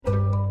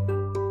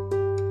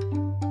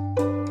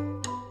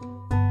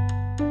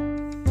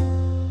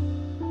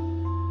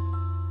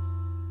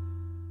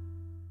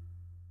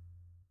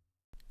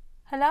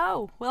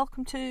Hello,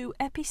 welcome to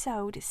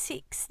episode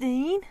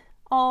 16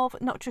 of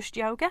Not Just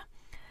Yoga.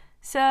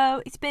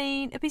 So it's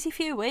been a busy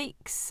few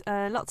weeks,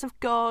 lots of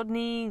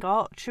gardening,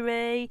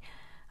 archery.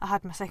 I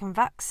had my second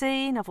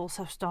vaccine. I've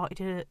also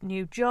started a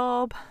new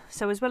job.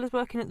 So as well as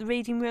working at the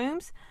reading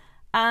rooms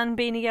and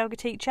being a yoga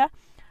teacher,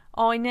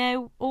 I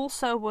now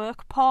also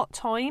work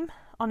part-time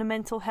on a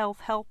mental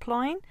health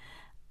helpline.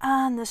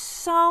 And there's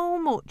so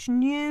much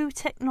new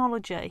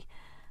technology.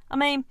 I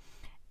mean,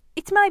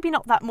 it's maybe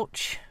not that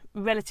much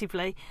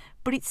relatively,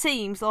 but it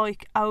seems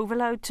like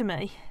overload to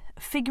me.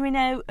 Figuring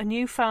out a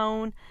new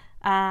phone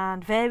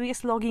and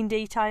various login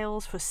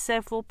details for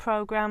several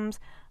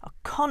programs, I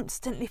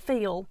constantly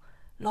feel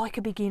like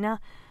a beginner,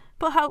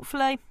 but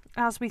hopefully,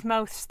 as with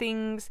most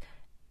things,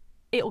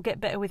 it'll get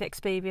better with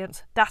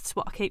experience. That's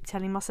what I keep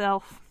telling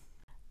myself.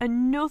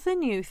 Another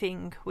new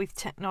thing with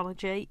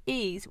technology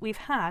is we've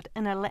had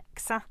an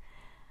Alexa.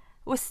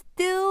 We're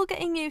still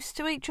getting used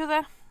to each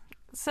other.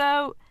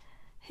 So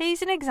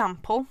here's an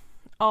example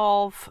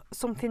of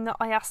something that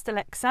I asked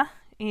Alexa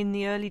in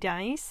the early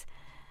days.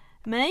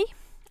 Me,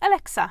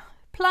 Alexa,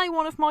 play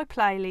one of my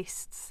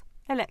playlists.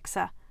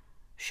 Alexa,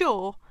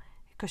 sure,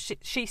 because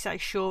she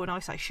says sure and I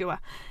say sure.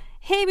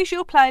 Here is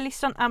your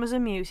playlist on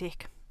Amazon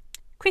Music.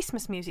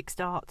 Christmas music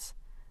starts.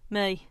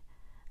 Me,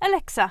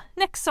 Alexa,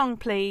 next song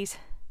please.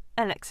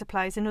 Alexa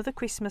plays another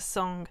Christmas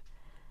song.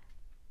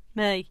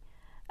 Me,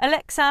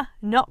 Alexa,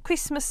 not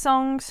Christmas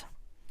songs.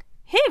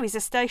 Here is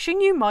a station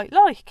you might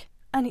like.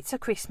 And it's a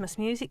Christmas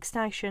music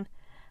station.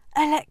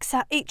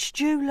 Alexa, it's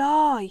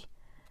July.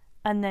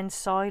 And then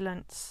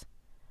silence.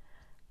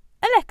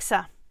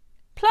 Alexa,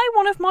 play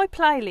one of my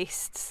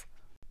playlists.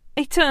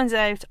 It turns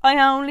out I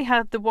only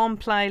had the one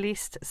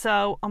playlist,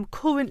 so I'm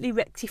currently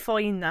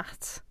rectifying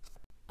that.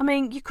 I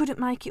mean, you couldn't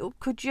make it up,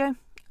 could you?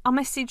 I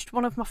messaged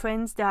one of my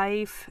friends,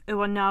 Dave,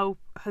 who I know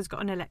has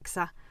got an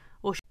Alexa.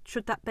 Or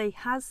should that be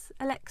has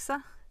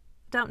Alexa?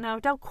 Don't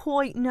know. Don't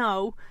quite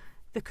know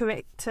the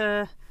correct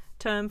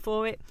term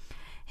for it.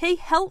 He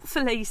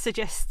helpfully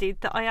suggested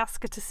that I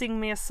ask her to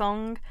sing me a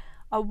song.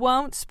 I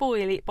won't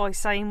spoil it by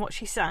saying what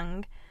she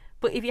sang,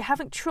 but if you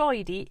haven't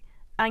tried it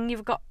and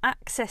you've got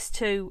access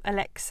to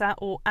Alexa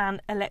or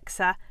an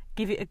Alexa,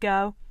 give it a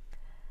go.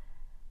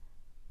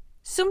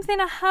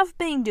 Something I have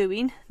been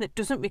doing that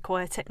doesn't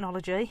require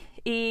technology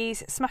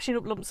is smashing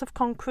up lumps of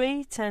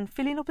concrete and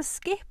filling up a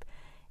skip.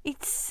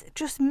 It's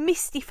just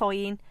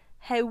mystifying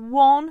how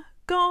one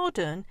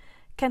garden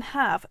can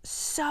have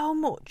so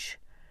much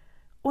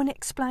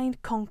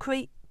unexplained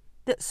concrete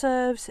that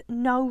serves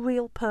no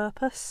real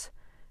purpose,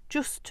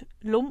 just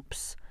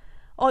lumps.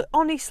 I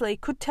honestly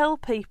could tell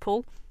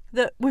people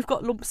that we've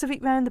got lumps of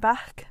it round the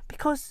back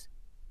because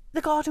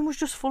the garden was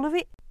just full of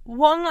it.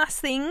 One last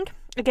thing,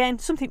 again,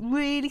 something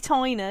really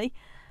tiny.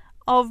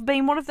 I've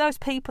been one of those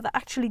people that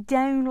actually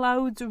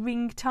downloads a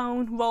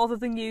ringtone rather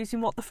than using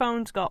what the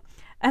phone's got,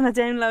 and I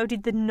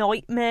downloaded the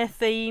Nightmare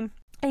theme,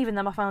 even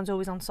though my phone's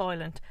always on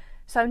silent.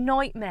 So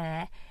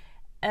Nightmare,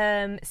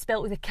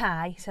 spelt with a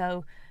K,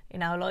 so, you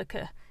know, like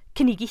a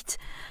Knigget.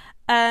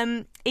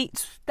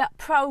 It's that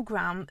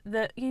programme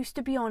that used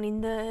to be on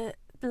in the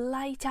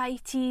late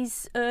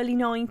 80s, early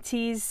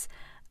 90s,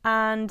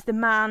 and the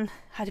man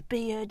had a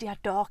beard, he had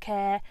dark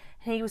hair,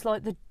 and he was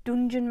like the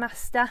dungeon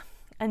master,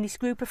 and this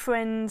group of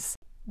friends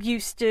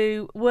used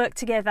to work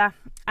together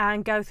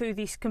and go through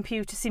this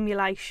computer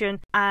simulation,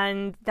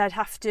 and they'd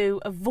have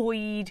to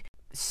avoid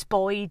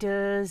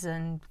spiders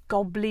and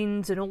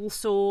goblins and all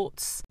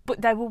sorts,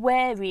 but they were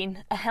wearing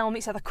a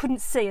helmet so they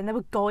couldn't see, and they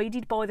were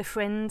guided by the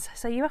friends.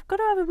 So you have got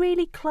to have a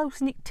really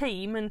close-knit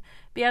team and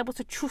be able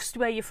to trust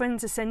where your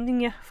friends are sending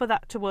you for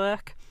that to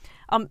work.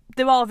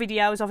 There are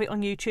videos of it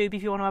on YouTube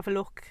if you want to have a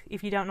look,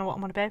 if you don't know what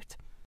I'm on about.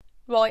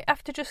 Right,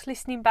 after just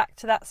listening back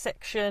to that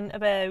section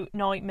about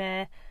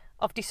Nightmare,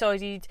 I've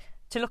decided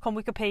to look on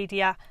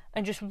Wikipedia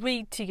and just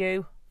read to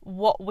you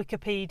what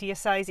Wikipedia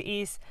says it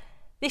is.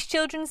 This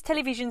children's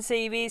television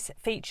series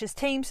features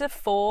teams of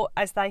 4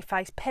 as they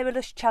face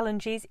perilous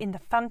challenges in the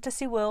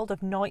fantasy world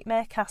of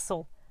Nightmare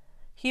Castle.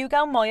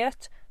 Hugo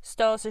Myatt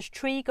stars as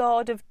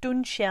Treeguard of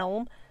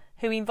Dunshelm,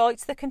 who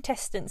invites the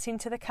contestants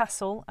into the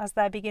castle as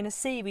they begin a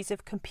series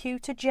of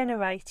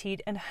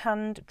computer-generated and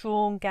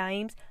hand-drawn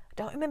games. I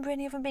don't remember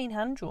any of them being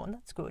hand-drawn,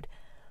 that's good.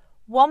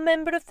 One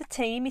member of the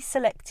team is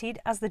selected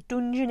as the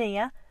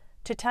Dungeoneer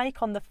to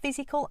take on the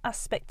physical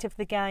aspect of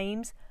the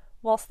games,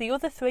 whilst the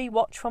other 3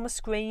 watch from a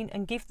screen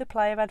and give the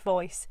player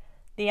advice.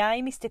 The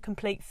aim is to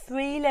complete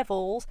 3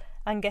 levels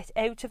and get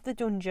out of the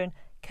dungeon,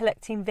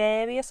 collecting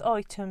various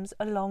items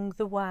along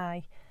the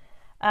way.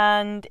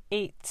 And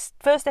its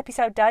first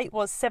episode date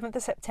was 7th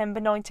of September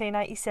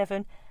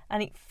 1987,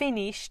 and it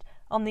finished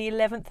on the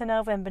 11th of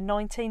November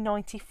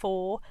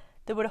 1994.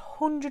 There were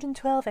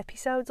 112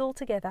 episodes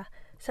altogether.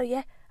 So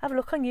yeah, have a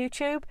look on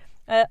YouTube.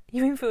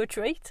 You're in for a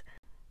treat.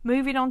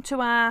 Moving on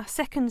to our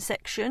second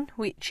section,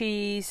 which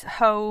is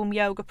home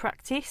yoga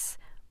practice.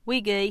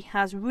 Wiggy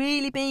has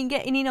really been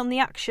getting in on the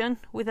action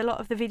with a lot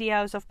of the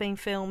videos I've been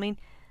filming.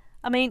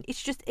 I mean,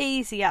 it's just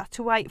easier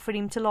to wait for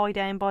him to lie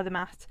down by the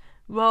mat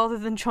rather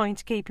than trying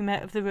to keep him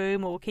out of the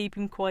room or keep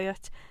him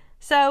quiet.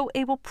 So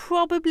he will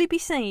probably be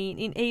seen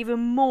in even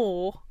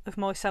more of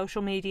my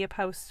social media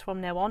posts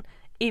from now on,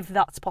 if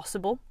that's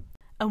possible.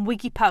 And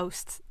wiggy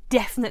posts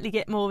definitely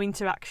get more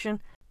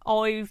interaction.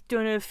 I've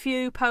done a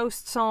few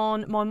posts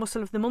on my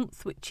muscle of the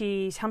month, which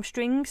is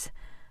hamstrings.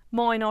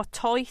 Mine are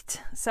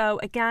tight, so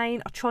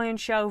again I try and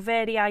show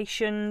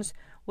variations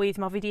with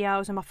my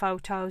videos and my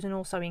photos and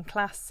also in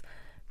class,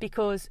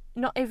 because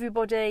not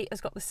everybody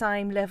has got the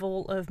same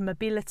level of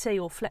mobility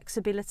or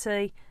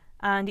flexibility,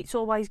 and it's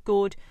always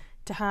good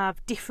to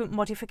have different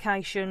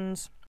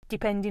modifications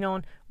depending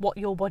on what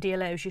your body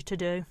allows you to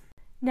do.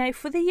 Now,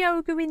 for the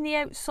yoga in the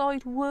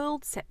outside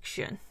world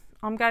section,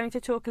 I'm going to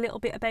talk a little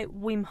bit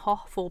about Wim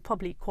Hof, or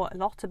probably quite a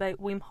lot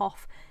about Wim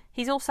Hof.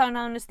 He's also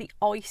known as the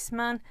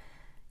Iceman.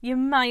 You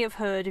may have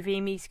heard of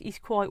him, he's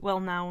quite well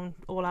known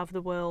all over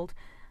the world.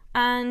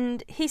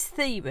 And his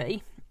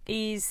theory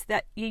is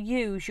that you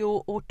use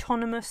your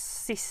autonomous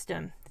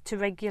system to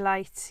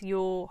regulate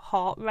your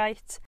heart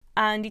rate.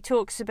 And he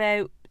talks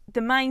about the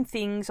main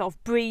things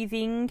of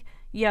breathing,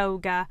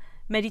 yoga,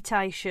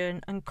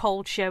 meditation and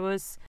cold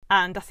showers.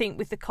 And I think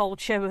with the cold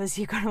showers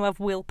you're going to have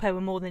willpower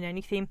more than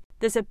anything.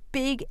 There's a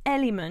big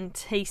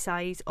element, he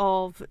says,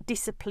 of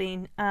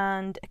discipline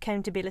and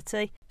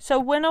accountability. So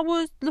when I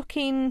was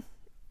looking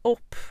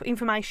up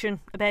information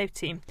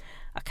about him,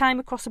 I came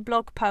across a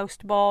blog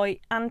post by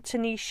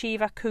Anthony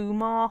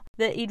Shivakumar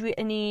that he'd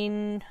written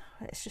in,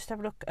 let's just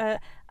have a look,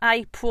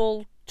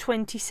 April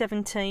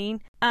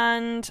 2017,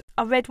 and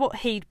I read what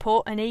he'd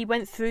put, and he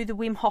went through the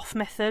Wim Hof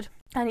method,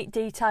 and it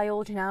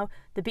detailed,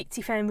 the bits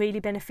he found really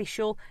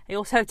beneficial. He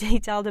also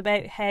detailed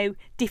about how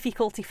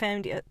difficult he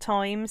found it at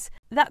times.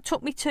 That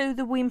took me to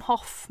the Wim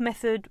Hof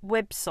method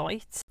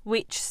website,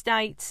 which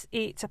states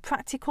it's a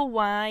practical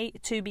way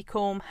to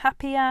become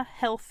happier,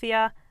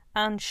 healthier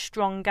and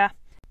stronger.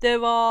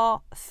 There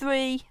are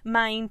 3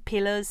 main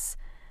pillars.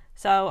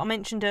 So I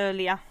mentioned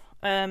earlier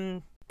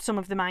some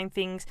of the main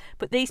things,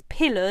 but these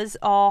pillars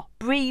are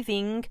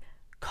breathing,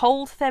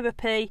 cold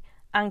therapy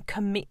and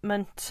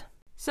commitment.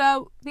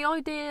 So the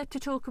idea to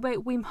talk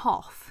about Wim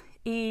Hof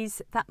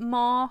is that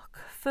Mark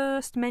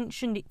first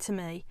mentioned it to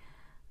me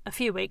a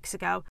few weeks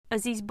ago,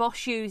 as his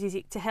boss uses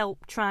it to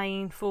help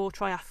train for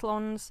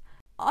triathlons.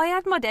 I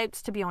had my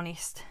doubts, to be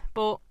honest,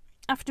 but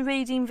after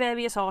reading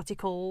various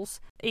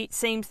articles, it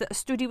seems that a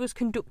study was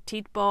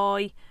conducted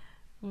by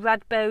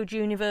Radboud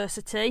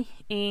University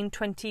in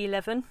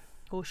 2011,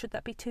 or should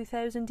that be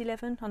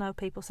 2011? I know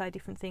people say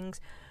different things,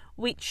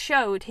 which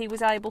showed he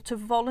was able to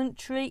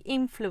voluntarily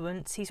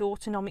influence his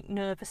autonomic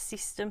nervous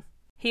system.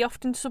 He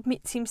often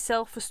submits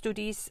himself for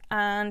studies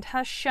and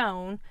has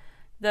shown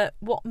that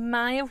what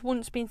may have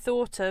once been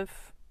thought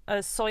of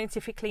as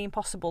scientifically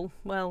impossible,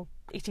 well,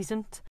 it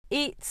isn't.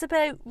 It's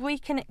about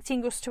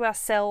reconnecting us to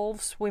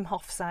ourselves, Wim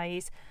Hof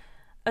says,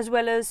 as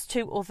well as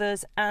to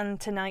others and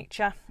to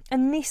nature.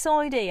 And this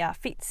idea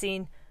fits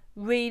in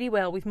really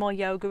well with my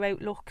yoga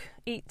outlook.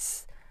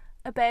 It's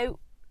about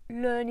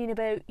learning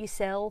about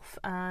yourself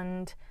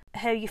and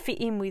how you fit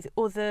in with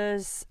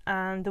others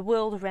and the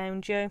world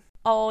around you.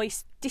 I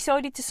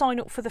decided to sign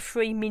up for the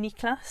free mini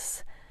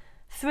class.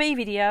 3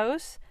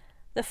 videos.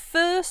 The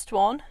first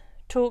one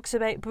talks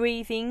about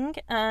breathing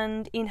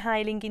and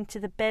inhaling into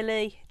the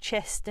belly,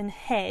 chest and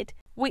head,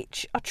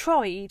 which I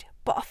tried,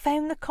 but I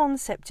found the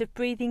concept of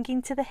breathing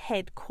into the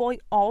head quite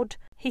odd.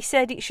 He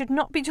said it should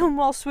not be done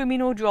while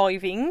swimming or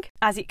driving,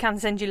 as it can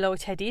send you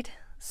lightheaded.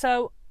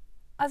 So,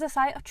 as I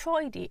say, I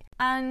tried it,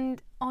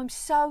 and I'm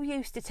so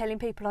used to telling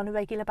people on a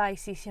regular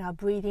basis,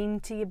 breathe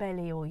into your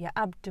belly or your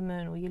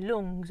abdomen or your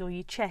lungs or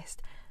your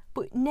chest,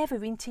 but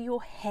never into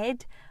your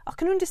head. I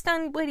can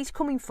understand where he's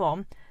coming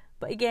from,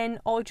 but again,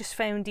 I just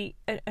found it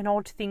an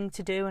odd thing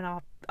to do, and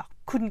I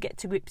couldn't get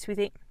to grips with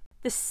it.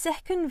 The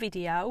second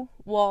video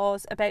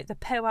was about the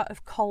power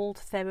of cold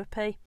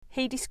therapy.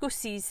 He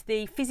discusses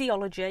the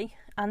physiology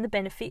and the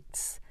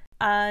benefits,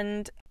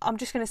 and I'm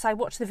just going to say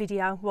watch the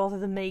video rather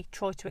than me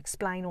try to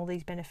explain all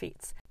these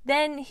benefits.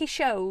 Then he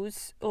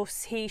shows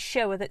us his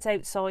shower that's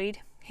outside.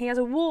 He has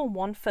a warm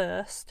one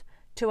first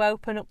to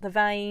open up the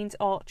veins,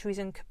 arteries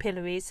and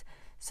capillaries,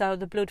 so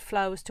the blood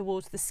flows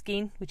towards the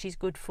skin, which is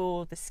good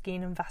for the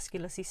skin and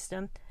vascular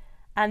system.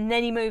 And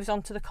then he moves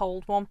on to the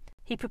cold one.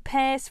 He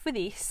prepares for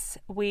this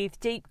with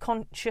deep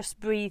conscious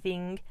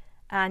breathing,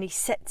 and he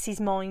sets his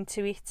mind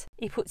to it.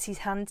 He puts his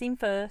hands in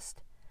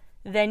first,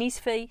 then his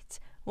feet,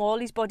 while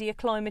his body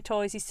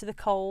acclimatises to the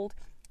cold.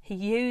 He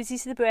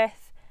uses the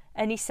breath,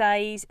 and he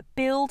says,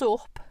 build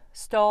up,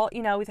 start,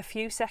 with a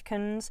few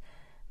seconds,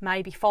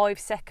 maybe 5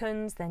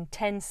 seconds, then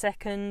 10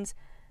 seconds,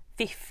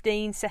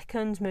 15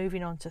 seconds,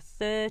 moving on to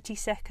 30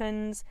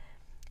 seconds.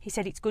 He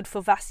said it's good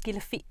for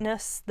vascular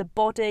fitness. The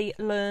body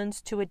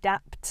learns to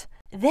adapt.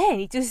 Then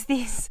he does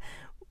this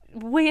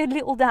weird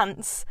little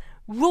dance,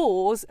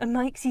 roars and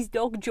makes his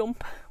dog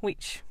jump,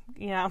 which,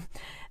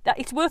 that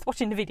it's worth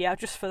watching the video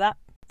just for that.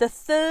 The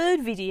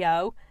third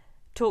video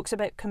talks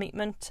about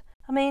commitment.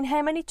 I mean,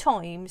 how many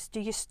times do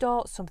you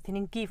start something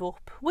and give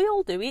up? We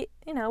all do it,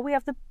 we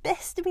have the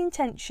best of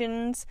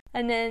intentions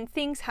and then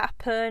things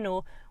happen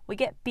or we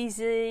get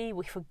busy,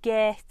 we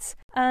forget,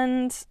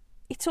 and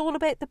it's all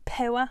about the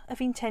power of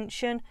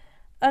intention.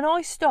 And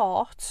I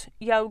start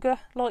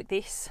yoga like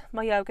this,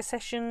 my yoga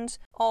sessions.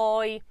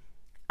 I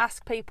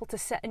ask people to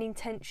set an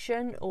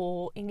intention,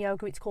 or in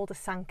yoga it's called a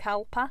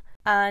sankalpa,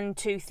 and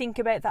to think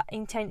about that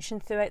intention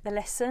throughout the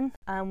lesson.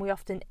 And we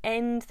often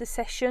end the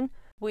session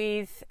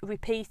with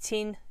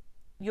repeating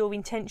your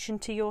intention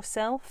to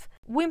yourself.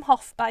 Wim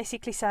Hof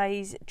basically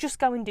says, just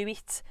go and do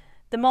it.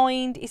 The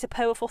mind is a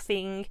powerful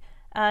thing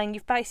and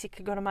you've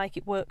basically got to make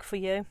it work for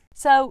you.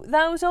 So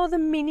those are the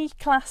mini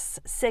class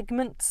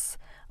segments.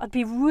 I'd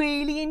be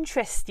really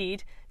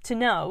interested to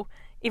know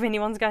if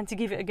anyone's going to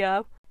give it a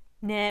go.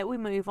 Now we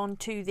move on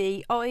to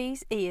the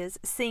eyes, ears,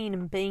 seen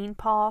and been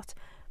part,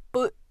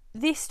 but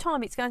this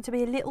time it's going to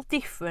be a little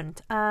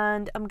different,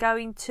 and I'm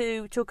going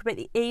to talk about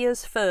the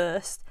ears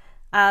first,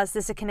 as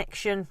there's a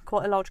connection,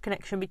 quite a large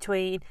connection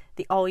between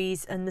the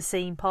eyes and the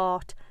seen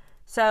part.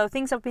 So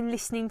things I've been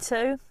listening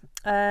to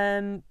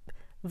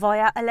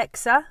via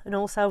Alexa and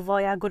also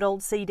via good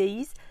old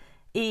CDs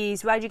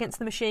is Rage Against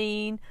the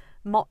Machine,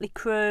 Motley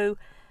Crue.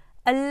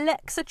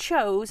 Alexa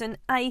chose an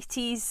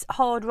 80s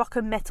hard rock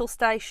and metal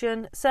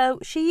station, so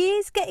she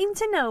is getting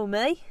to know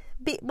me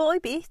bit by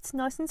bit,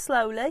 nice and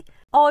slowly.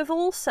 I've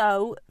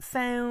also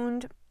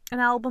found an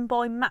album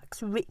by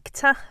Max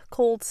Richter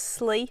called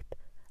Sleep,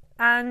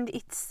 and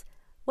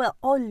I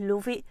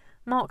love it.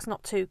 Mark's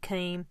not too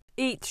keen.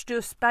 It's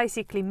just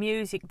basically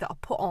music that I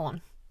put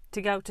on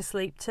to go to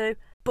sleep to,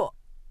 but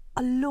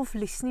I love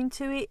listening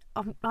to it.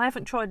 I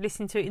haven't tried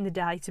listening to it in the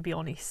day, to be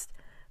honest,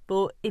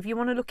 but if you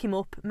want to look him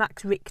up,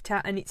 Max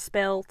Richter, and it's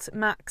spelt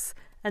Max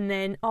and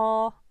then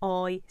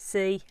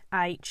Richter.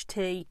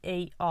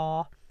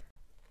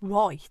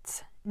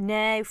 Right,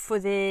 now for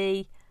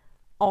the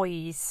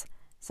eyes.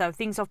 So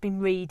things I've been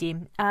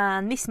reading,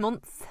 and this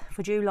month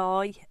for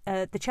July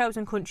the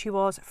chosen country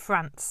was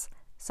France.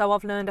 So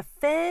I've learned a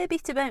fair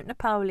bit about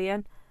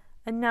Napoleon,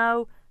 and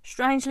now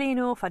strangely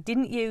enough I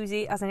didn't use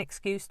it as an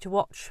excuse to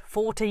watch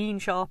 14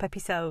 sharp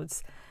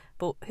episodes,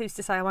 but who's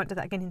to say I won't do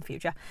that again in the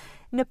future.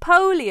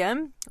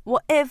 Napoleon,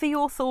 whatever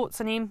your thoughts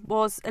on him,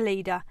 was a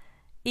leader.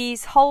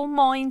 His whole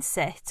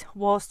mindset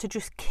was to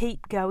just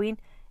keep going.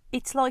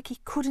 It's like he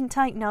couldn't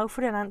take no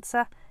for an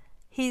answer.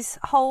 His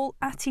whole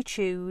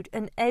attitude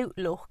and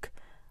outlook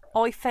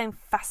I found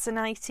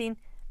fascinating.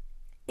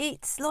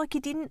 It's like he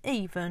didn't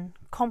even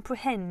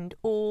comprehend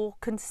or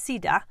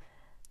consider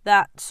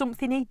that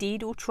something he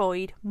did or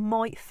tried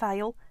might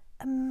fail.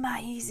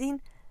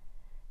 Amazing.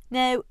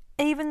 Now,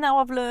 even though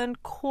I've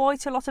learned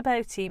quite a lot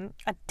about him,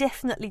 I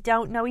definitely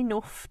don't know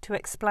enough to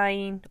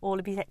explain all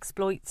of his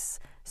exploits,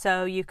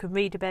 so you can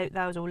read about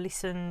those or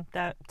listen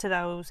to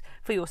those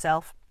for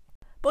yourself.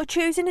 By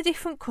choosing a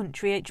different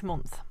country each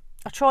month,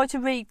 I try to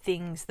read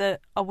things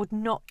that I would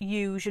not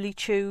usually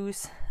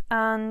choose,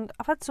 and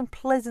I've had some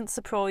pleasant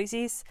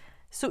surprises,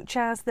 such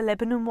as the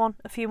Lebanon one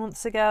a few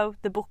months ago.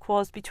 The book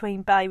was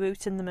Between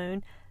Beirut and the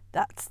Moon.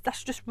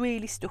 That's just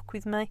really stuck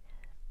with me.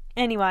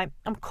 Anyway,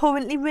 I'm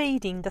currently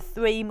reading The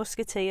Three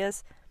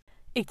Musketeers.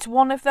 It's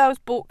one of those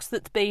books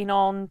that's been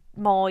on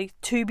my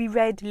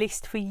to-be-read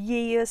list for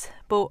years,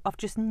 but I've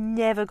just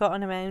never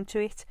gotten around to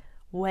it.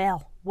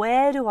 Well,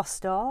 where do I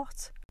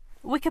start?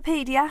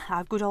 Wikipedia,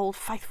 our good old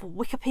faithful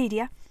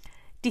Wikipedia,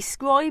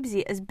 describes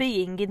it as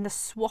being in the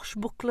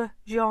swashbuckler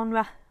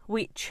genre,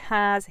 which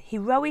has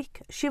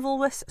heroic,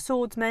 chivalrous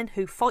swordsmen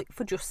who fight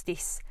for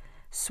justice.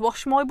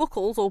 Swash my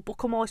buckles, or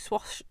buckle my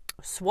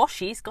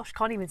swashes, gosh,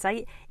 can't even say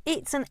it.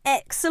 It's an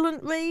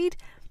excellent read.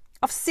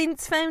 I've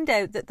since found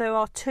out that there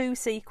are 2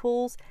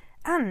 sequels,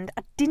 and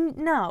I didn't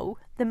know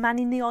The Man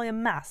in the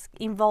Iron Mask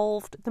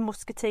involved the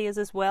Musketeers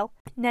as well.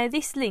 Now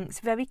this links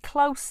very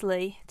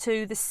closely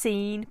to the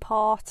scene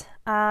part,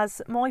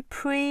 as my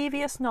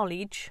previous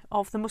knowledge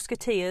of the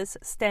Musketeers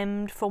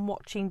stemmed from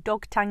watching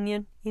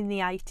D'Artagnan in the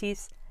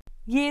 80s.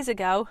 Years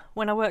ago,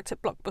 when I worked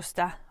at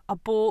Blockbuster, I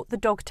bought the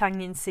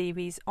D'Artagnan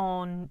series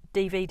on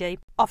DVD.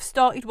 I've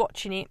started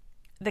watching it.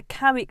 The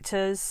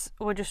characters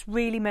were just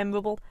really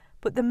memorable,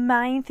 but the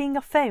main thing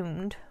I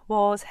found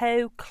was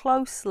how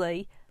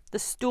closely the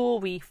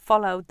story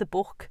followed the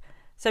book.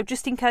 So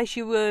just in case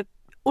you were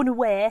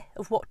unaware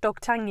of what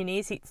D'Artagnan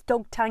is, it's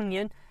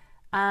D'Artagnan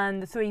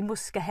and the 3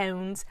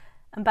 Muskehounds,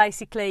 and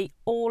basically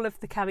all of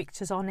the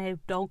characters are now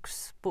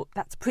dogs, but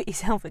that's pretty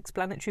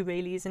self-explanatory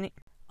really, isn't it?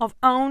 I've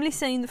only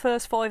seen the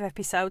first 5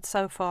 episodes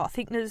so far. I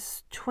think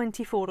there's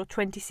 24 or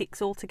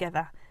 26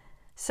 altogether,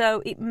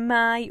 so it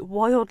may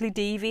wildly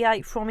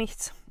deviate from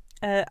it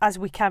as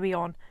we carry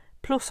on.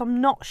 Plus I'm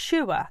not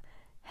sure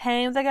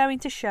how they're going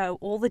to show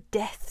all the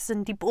deaths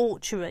and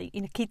debauchery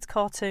in a kid's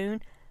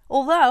cartoon.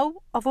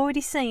 Although I've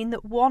already seen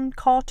that 1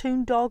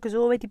 cartoon dog has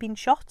already been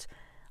shot.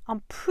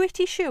 I'm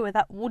pretty sure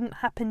that wouldn't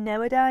happen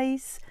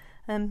nowadays.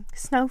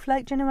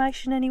 Snowflake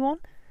generation, anyone?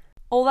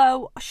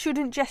 Although I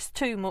shouldn't jest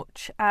too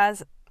much,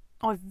 as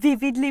I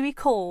vividly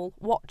recall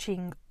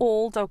watching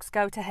All Dogs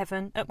Go to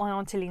Heaven at my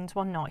Auntie Lynn's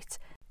one night.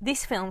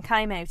 This film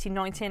came out in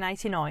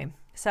 1989,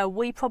 so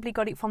we probably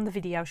got it from the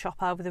video shop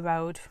over the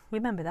road.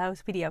 Remember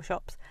those video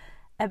shops?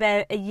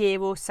 About a year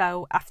or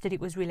so after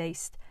it was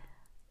released.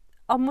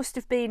 I must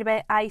have been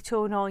about 8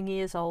 or 9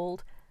 years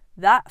old.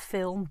 That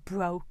film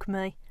broke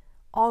me.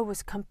 I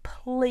was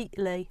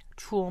completely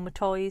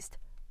traumatised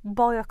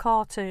by a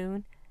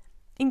cartoon.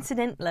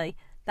 Incidentally,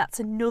 that's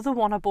another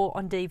one I bought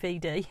on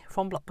DVD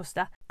from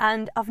Blockbuster,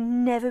 and I've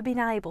never been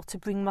able to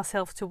bring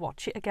myself to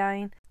watch it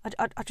again.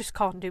 I just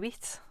can't do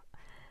it.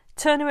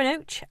 Turner and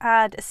Hooch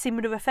had a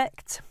similar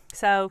effect,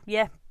 so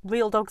yeah,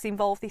 real dogs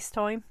involved this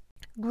time.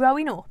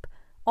 Growing up,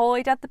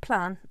 I'd had the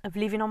plan of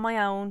living on my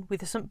own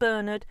with a St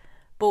Bernard,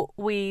 but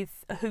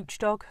with a hooch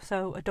dog,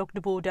 so a Dog de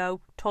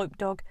Bordeaux type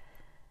dog.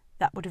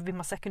 That would have been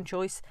my second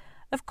choice.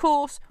 Of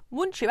course,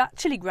 once you've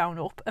actually grown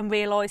up and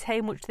realise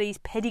how much these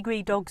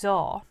pedigree dogs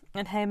are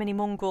and how many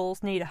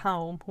mongrels need a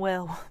home,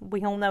 well,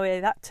 we all know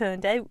how that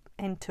turned out.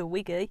 Enter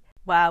Wiggy.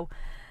 Wow.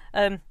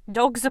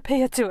 Dogs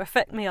appear to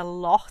affect me a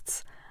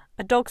lot.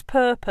 A Dog's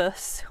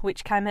Purpose,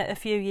 which came out a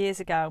few years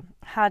ago,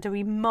 had a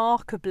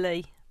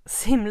remarkably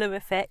similar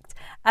effect,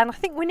 and I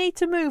think we need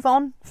to move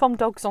on from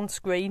dogs on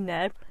screen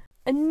now.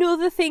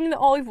 Another thing that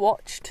I've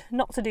watched,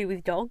 not to do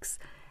with dogs,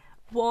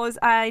 was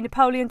a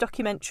Napoleon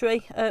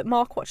documentary.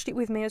 Mark watched it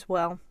with me as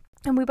well,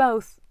 and we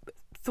both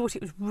thought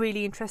it was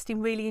really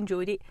interesting, really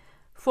enjoyed it.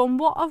 From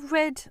what I've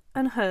read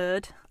and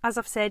heard, as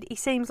I've said, he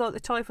seems like the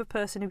type of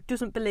person who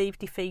doesn't believe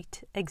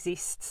defeat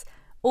exists,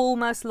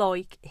 almost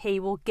like he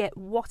will get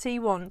what he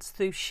wants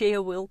through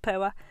sheer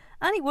willpower,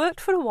 and it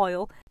worked for a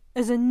while.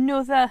 There's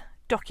another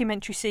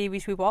documentary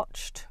series we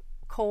watched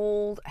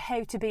called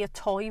How to Be a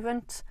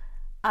Tyrant,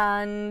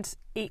 and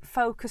it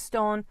focused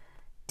on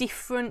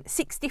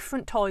 6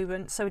 different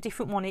tyrants, so a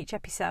different one each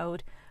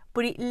episode,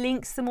 but it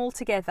links them all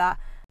together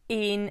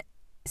in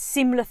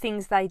similar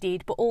things they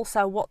did, but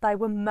also what they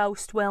were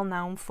most well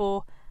known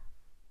for.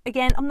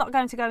 Again, I'm not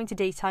going to go into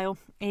detail.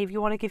 If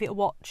you want to give it a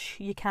watch,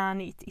 you can.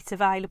 It's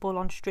available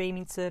on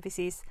streaming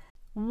services.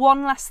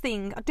 One last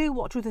thing, I do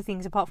watch other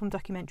things apart from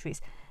documentaries.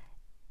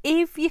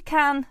 If you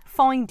can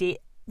find it,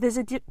 there's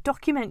a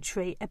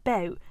documentary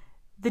about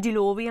the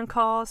DeLorean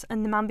cars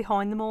and the man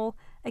behind them all.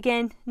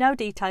 Again, no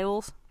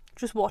details.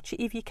 Just watch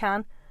it if you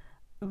can.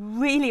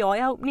 Really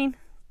eye-opening,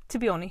 to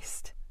be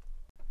honest.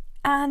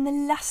 And the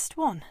last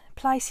one,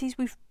 places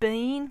we've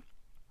been.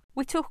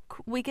 We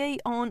took Wiggy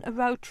on a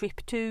road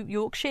trip to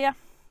Yorkshire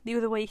the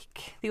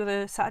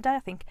other Saturday I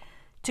think,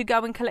 to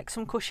go and collect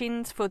some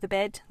cushions for the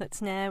bed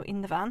that's now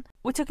in the van.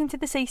 We took him to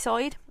the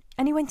seaside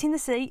and he went in the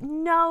sea,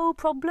 no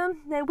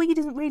problem. Now, Wiggy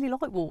doesn't really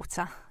like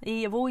water.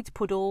 He avoids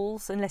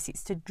puddles unless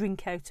it's to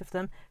drink out of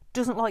them.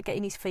 Doesn't like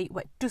getting his feet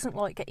wet, doesn't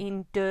like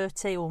getting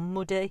dirty or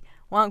muddy,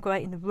 won't go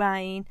out in the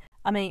rain.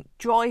 I mean,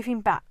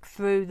 driving back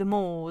through the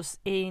moors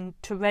in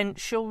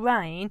torrential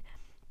rain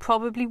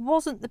probably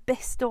wasn't the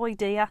best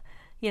idea.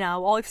 You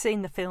know, I've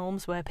seen the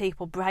films where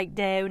people break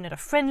down and a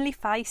friendly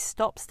face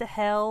stops to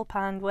help,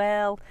 and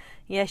well,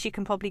 yes, you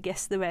can probably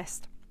guess the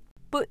rest.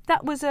 But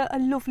that was a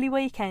lovely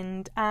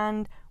weekend,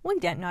 and we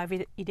don't know if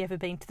he'd ever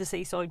been to the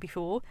seaside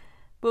before,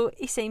 but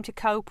he seemed to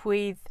cope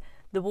with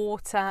the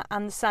water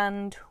and the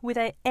sand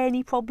without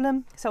any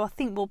problem, so I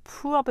think we'll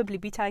probably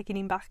be taking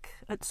him back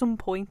at some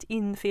point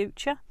in the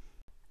future.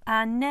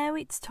 And now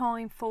it's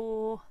time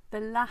for the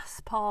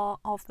last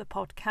part of the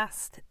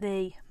podcast,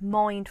 the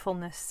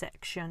mindfulness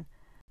section.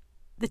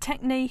 The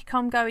technique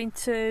I'm going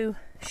to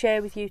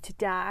share with you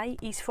today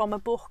is from a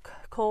book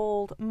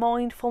called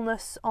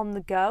Mindfulness on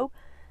the Go,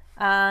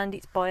 and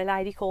it's by a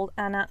lady called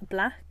Anna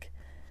Black,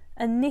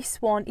 and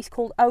this one is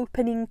called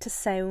Opening to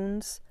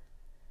Sounds.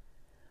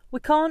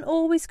 We can't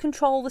always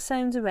control the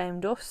sounds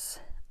around us,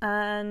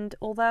 and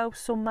although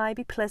some may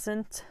be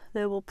pleasant,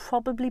 there will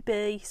probably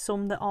be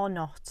some that are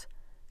not.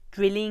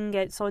 Drilling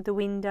outside the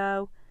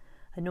window,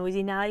 a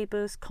noisy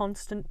neighbours,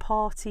 constant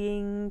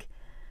partying.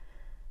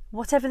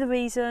 Whatever the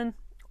reason,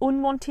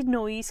 unwanted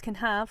noise can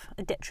have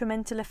a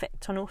detrimental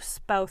effect on us,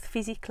 both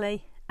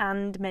physically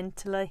and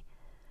mentally.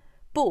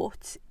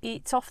 But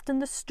it's often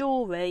the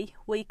story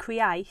we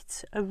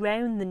create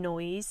around the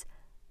noise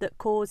that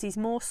causes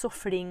more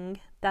suffering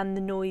than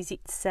the noise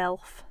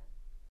itself.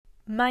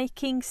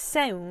 Making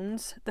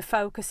sounds the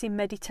focus in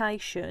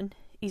meditation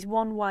is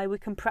one way we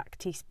can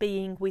practice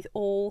being with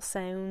all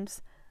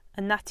sounds,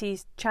 and that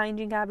is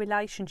changing our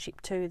relationship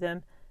to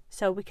them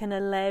so we can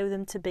allow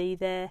them to be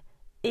there,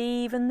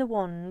 even the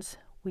ones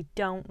we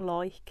don't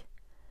like.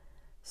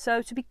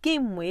 So to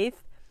begin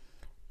with,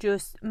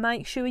 just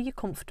make sure you're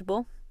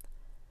comfortable.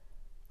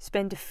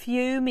 Spend a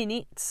few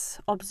minutes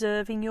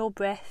observing your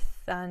breath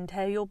and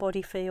how your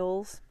body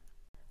feels,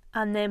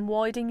 and then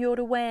widen your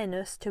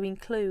awareness to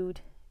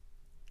include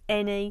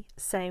any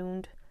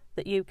sound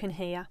that you can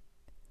hear.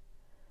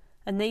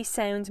 And these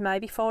sounds may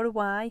be far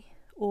away,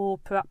 or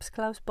perhaps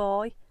close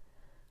by,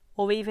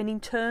 or even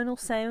internal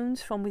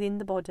sounds from within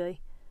the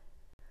body.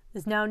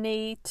 There's no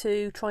need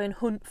to try and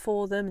hunt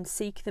for them and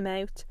seek them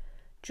out.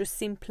 Just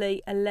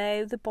simply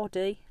allow the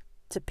body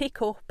to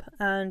pick up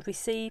and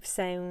receive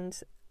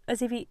sounds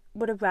as if it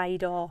were a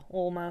radar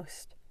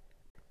almost.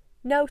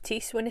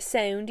 Notice when a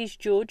sound is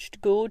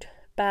judged good,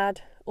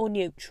 bad or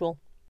neutral.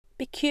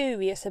 Be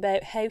curious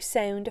about how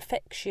sound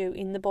affects you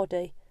in the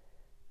body,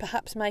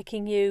 perhaps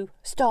making you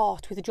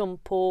start with a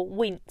jump or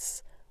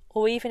wince,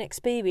 or even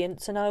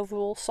experience an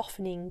overall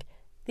softening.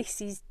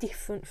 This is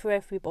different for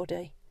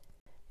everybody.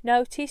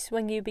 Notice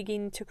when you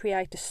begin to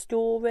create a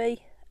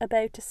story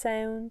about a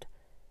sound.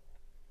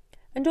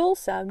 And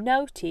also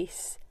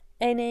notice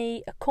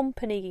any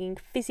accompanying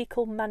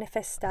physical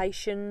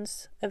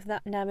manifestations of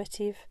that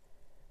narrative.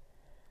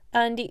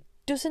 And it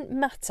doesn't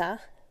matter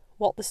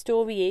what the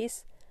story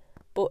is,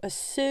 but as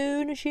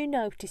soon as you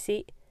notice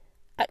it,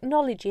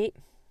 acknowledge it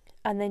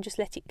and then just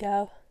let it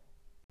go.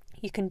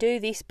 You can do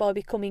this by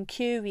becoming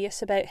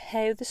curious about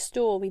how the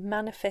story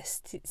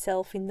manifests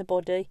itself in the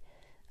body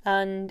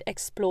and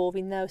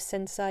exploring those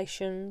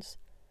sensations.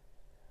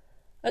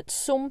 At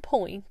some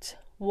point,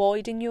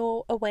 widen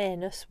your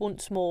awareness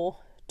once more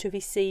to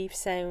receive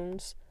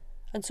sounds,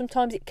 and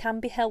sometimes it can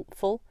be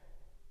helpful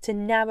to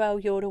narrow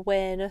your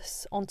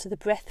awareness onto the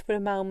breath for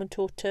a moment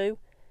or two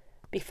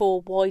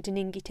before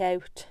widening it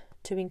out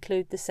to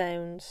include the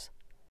sounds.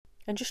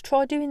 And just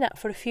try doing that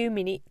for a few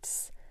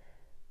minutes,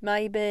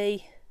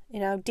 maybe,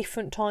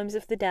 different times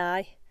of the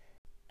day.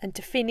 And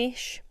to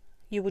finish,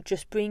 you would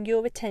just bring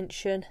your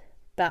attention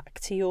back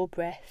to your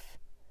breath.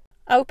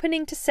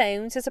 Opening to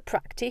sounds as a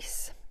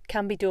practice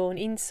can be done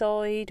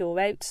inside or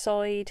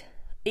outside.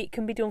 It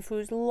can be done for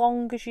as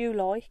long as you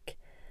like,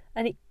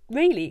 and it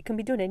can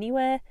be done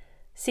anywhere,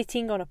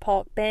 sitting on a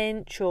park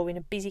bench or in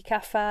a busy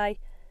cafe.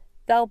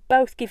 They'll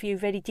both give you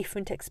very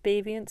different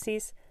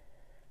experiences.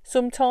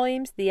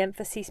 Sometimes the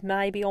emphasis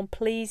may be on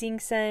pleasing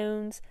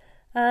sounds,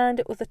 and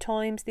at other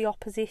times the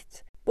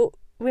opposite. But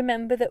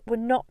remember that we're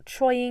not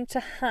trying to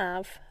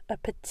have a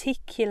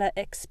particular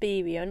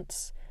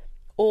experience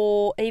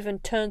or even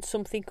turn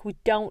something we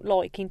don't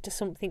like into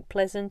something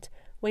pleasant.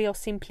 We are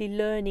simply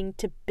learning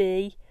to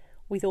be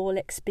with all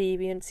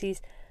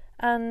experiences,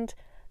 and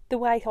the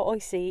way I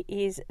see it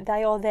is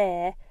they are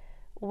there.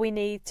 We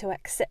need to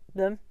accept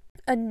them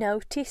and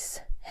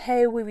notice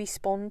how we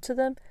respond to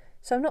them.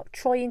 So I'm not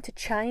trying to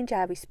change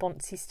our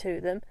responses to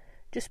them,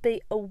 just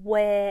be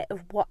aware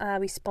of what our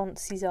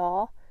responses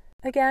are.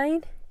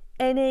 Again,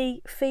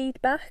 any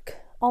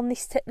feedback on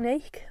this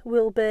technique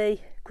will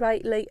be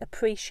greatly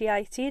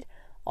appreciated.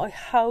 I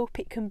hope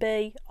it can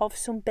be of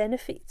some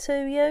benefit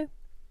to you.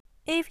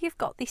 If you've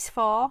got this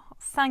far,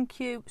 thank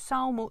you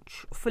so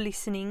much for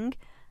listening.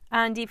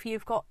 And if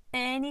you've got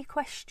any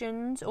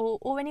questions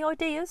or any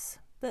ideas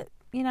that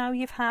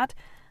you've had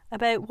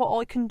about what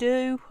I can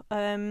do,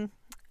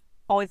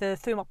 either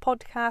through my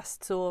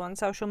podcasts or on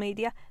social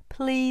media,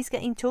 please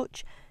get in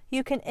touch.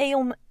 You can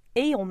email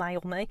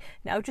me,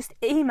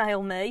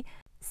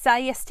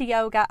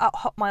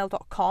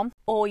 sayyes2yoga@hotmail.com,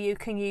 or you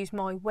can use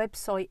my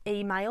website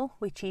email,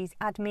 which is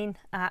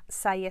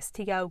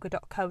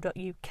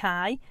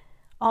admin@sayyes2yoga.co.uk.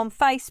 On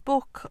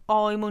Facebook,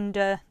 I'm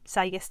under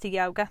Say Yes to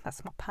Yoga,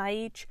 that's my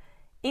page.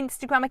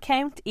 Instagram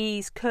account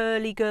is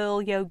Curly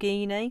Girl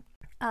Yogini,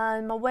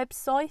 and my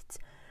website,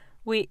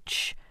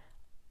 which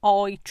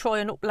I try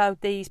and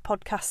upload these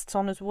podcasts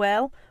on as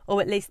well,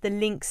 or at least the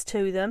links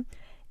to them,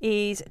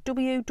 is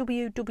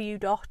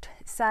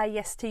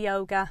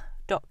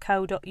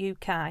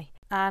www.sayyes2yoga.co.uk.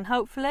 And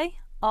hopefully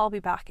I'll be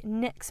back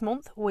next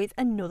month with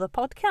another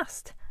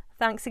podcast.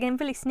 Thanks again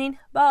for listening.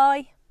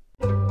 Bye.